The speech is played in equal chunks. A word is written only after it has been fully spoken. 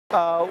We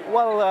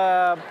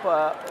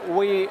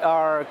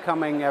are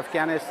coming,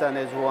 Afghanistan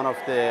is one of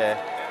the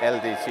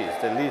LDCs,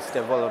 the least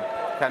developed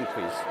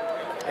countries.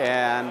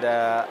 And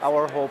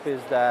our hope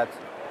is that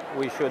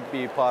we should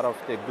be part of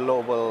the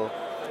global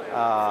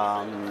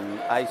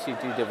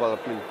ICT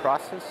development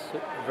process,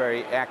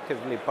 very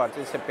actively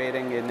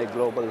participating in the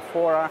global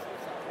fora,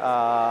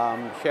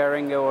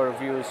 sharing our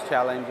views,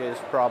 challenges,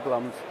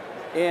 problems,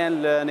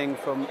 and learning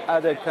from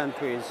other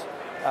countries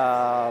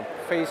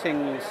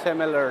facing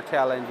similar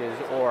challenges,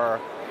 or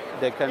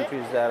the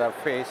countries that have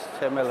faced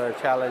similar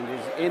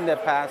challenges in the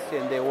past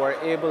and they were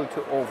able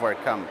to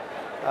overcome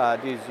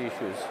these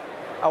issues.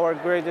 Our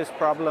greatest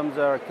problems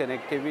are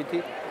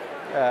connectivity,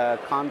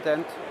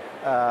 content,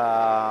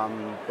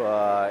 and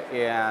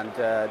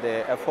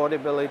the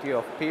affordability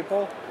of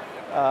people,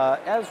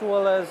 as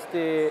well as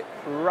the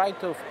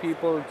right of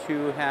people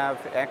to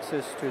have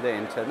access to the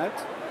internet.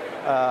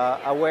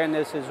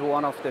 Awareness is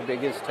one of the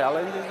biggest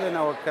challenges in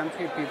our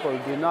country. People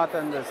do not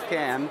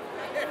understand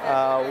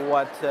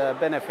what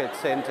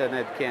benefits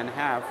internet can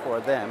have for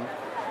them.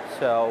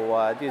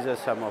 So these are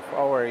some of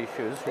our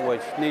issues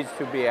which needs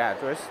to be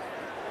addressed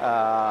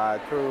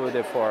through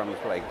the forums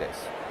like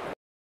this.